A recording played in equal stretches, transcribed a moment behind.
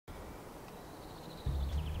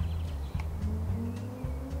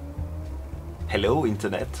Hello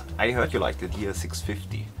internet, I heard you like the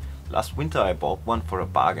DR650. Last winter I bought one for a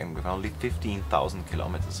bargain with only 15,000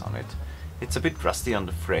 kilometers on it. It's a bit rusty on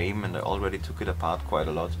the frame and I already took it apart quite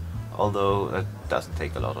a lot, although that doesn't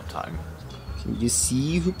take a lot of time. Can you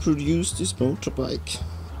see who produced this motorbike?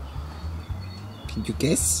 Can you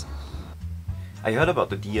guess? I heard about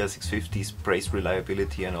the DR650's praised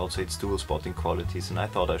reliability and also its dual spotting qualities, and I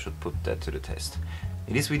thought I should put that to the test.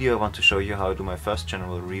 In this video I want to show you how I do my first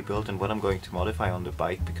general rebuild and what I'm going to modify on the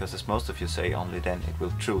bike, because as most of you say, only then it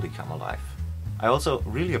will truly come alive. I also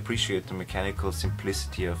really appreciate the mechanical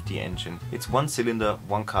simplicity of the engine. It's one cylinder,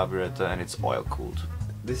 one carburetor and it's oil cooled.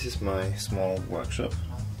 This is my small workshop.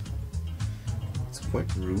 It's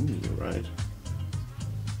quite roomy, right?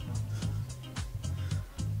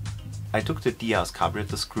 I took the DR's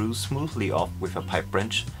carburetor screws smoothly off with a pipe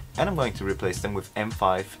wrench, and I'm going to replace them with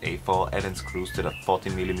M5 A4 Allen screws that are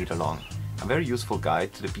 14mm long. A very useful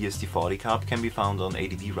guide to the BST-40 carb can be found on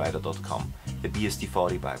advrider.com, the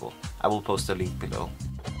BST-40 Bible. I will post a link below.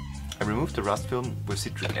 I removed the rust film with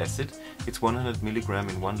citric acid, it's 100mg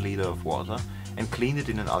in 1 liter of water, and cleaned it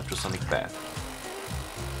in an ultrasonic bath.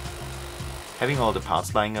 Having all the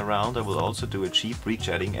parts lying around, I will also do a cheap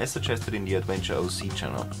rejetting as suggested in the Adventure OC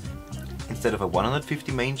channel. Instead of a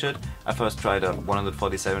 150 main jet, I first tried a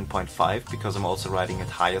 147.5 because I'm also riding at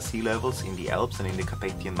higher sea levels in the Alps and in the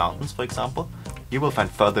Carpathian Mountains, for example. You will find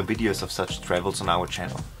further videos of such travels on our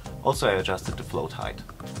channel. Also, I adjusted the float height.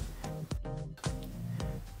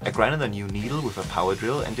 I grinded a new needle with a power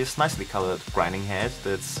drill and this nicely colored grinding head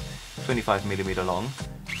that's 25mm long.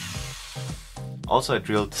 Also, I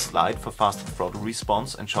drilled the slide for faster throttle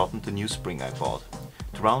response and shortened the new spring I bought.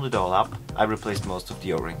 To round it all up, I replaced most of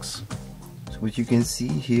the O-rings. What you can see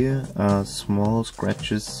here are small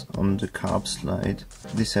scratches on the carb slide.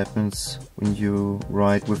 This happens when you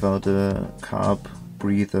ride without a carb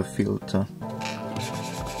breather filter.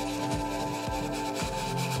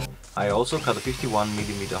 I also cut a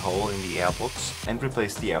 51mm hole in the airbox and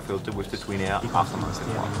replaced the air filter with the twin air aftermarket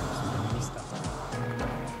one.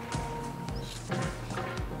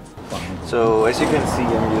 So as you can see,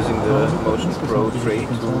 I'm using the Motion Pro tray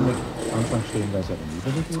tool.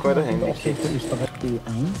 It's quite a handy kit.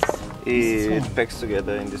 It packs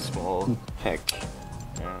together in this small pack.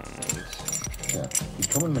 Ja,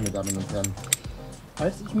 willkommen meine Damen und Herren.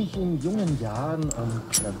 Als ich mich in jungen Jahren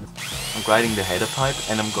I'm grinding the header pipe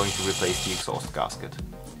and I'm going to replace the exhaust gasket.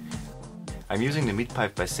 I'm using the mid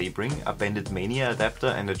pipe by Sebring, a Bandit Mania adapter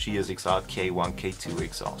and a GSXR K1 K2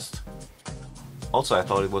 exhaust. Also, I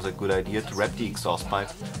thought it was a good idea to wrap the exhaust pipe,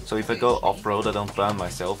 so if I go off-road I don't burn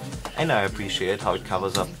myself, and I appreciate how it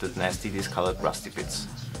covers up the nasty discolored rusty bits.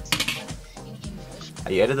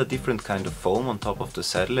 I added a different kind of foam on top of the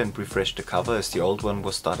saddle and refreshed the cover as the old one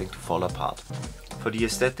was starting to fall apart. For the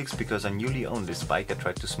aesthetics, because I newly own this bike, I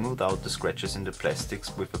tried to smooth out the scratches in the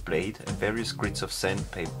plastics with a blade and various grids of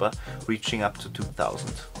sandpaper reaching up to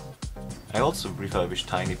 2000. I also refurbished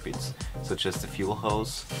tiny bits, such as the fuel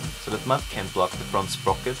hose, so that mud can't block the front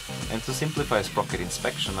sprocket, and to simplify sprocket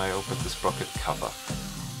inspection I opened the sprocket cover.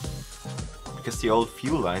 Because the old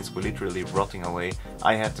fuel lines were literally rotting away,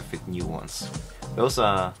 I had to fit new ones. Those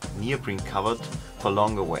are neoprene covered for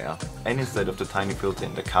longer wear, and instead of the tiny filter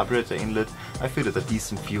in the carburetor inlet, I fitted a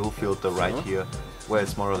decent fuel filter right here, where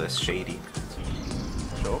it's more or less shady.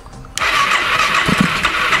 Joke.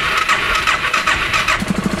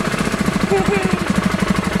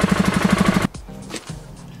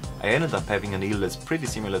 I ended up having a needle that's pretty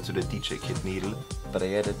similar to the DJ kit needle, but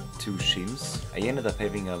I added 2 shims. I ended up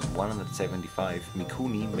having a 175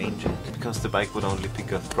 Mikuni main jet, because the bike would only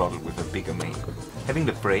pick up throttle with a bigger main. Having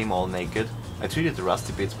the frame all naked, I treated the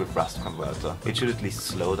rusty bits with rust converter. It should at least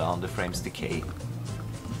slow down the frame's decay.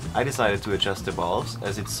 I decided to adjust the valves,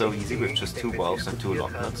 as it's so easy with just 2 valves and 2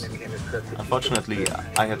 lock nuts. Unfortunately,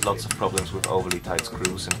 I had lots of problems with overly tight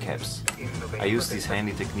screws and caps. I used this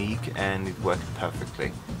handy technique and it worked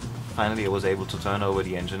perfectly. Finally I was able to turn over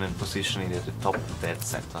the engine and position it at the top dead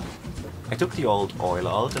center. I took the old oil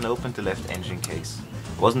out and opened the left engine case.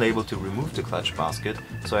 I wasn't able to remove the clutch basket,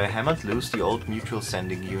 so I hammered loose the old mutual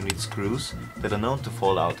sending unit screws that are known to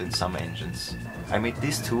fall out in some engines. I made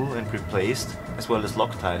this tool and replaced, as well as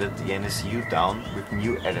Loctited, the NSU down with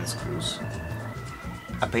new Allen screws.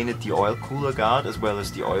 I painted the oil cooler guard as well as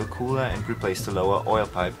the oil cooler and replaced the lower oil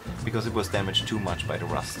pipe because it was damaged too much by the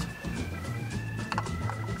rust.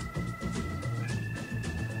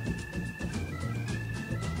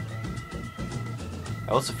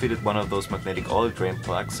 I also fitted one of those magnetic oil drain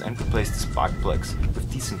plugs and replaced the spark plugs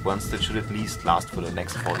with decent ones that should at least last for the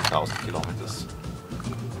next 40,000 kilometers.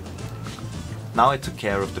 Now I took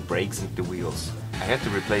care of the brakes and the wheels. I had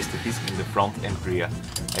to replace the disc in the front and rear.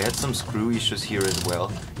 I had some screw issues here as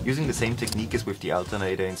well. Using the same technique as with the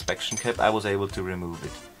alternator inspection cap, I was able to remove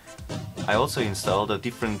it. I also installed a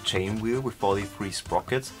different chain wheel with 43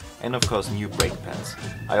 sprockets and of course new brake pads.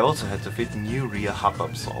 I also had to fit new rear hub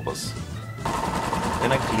absorbers.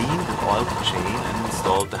 Then I cleaned and oiled the chain and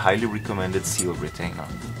installed the highly recommended seal retainer.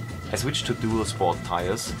 I switched to dual sport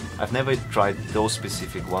tires. I've never tried those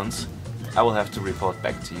specific ones. I will have to report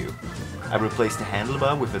back to you. I replaced the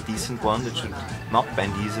handlebar with a decent one that should not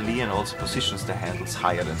bend easily and also positions the handles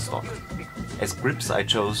higher than stock. As grips I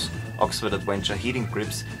chose Oxford Adventure heating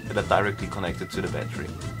grips that are directly connected to the battery.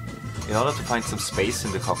 In order to find some space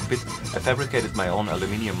in the cockpit, I fabricated my own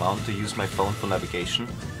aluminium mount to use my phone for navigation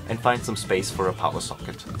and find some space for a power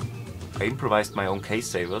socket. I improvised my own case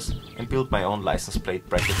savers and built my own license plate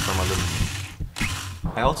bracket from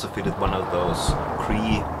aluminum. I also fitted one of those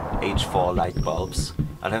Cree H4 light bulbs.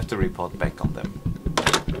 I'll have to report back on them.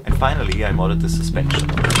 And finally I modded the suspension.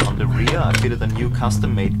 On the rear I fitted a new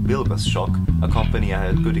custom-made Bilbus shock, a company I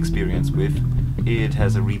had good experience with. It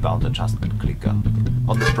has a rebound adjustment clicker.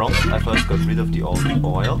 On the front I first got rid of the old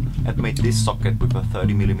oil and made this socket with a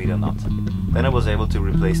 30mm nut. Then I was able to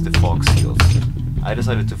replace the fork seals. I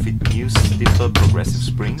decided to fit new stiffer progressive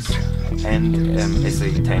springs and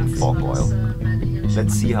SA10 fork oil.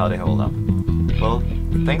 Let's see how they hold up. Well,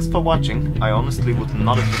 thanks for watching. I honestly would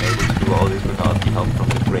not have been able to do all this without the help from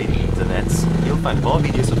the great internets. You'll find more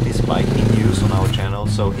videos of this bike in use on our channel,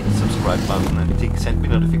 so hit the subscribe button and send me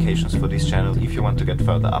notifications for this channel if you want to get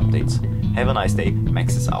further updates. Have a nice day,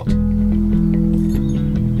 Max is out.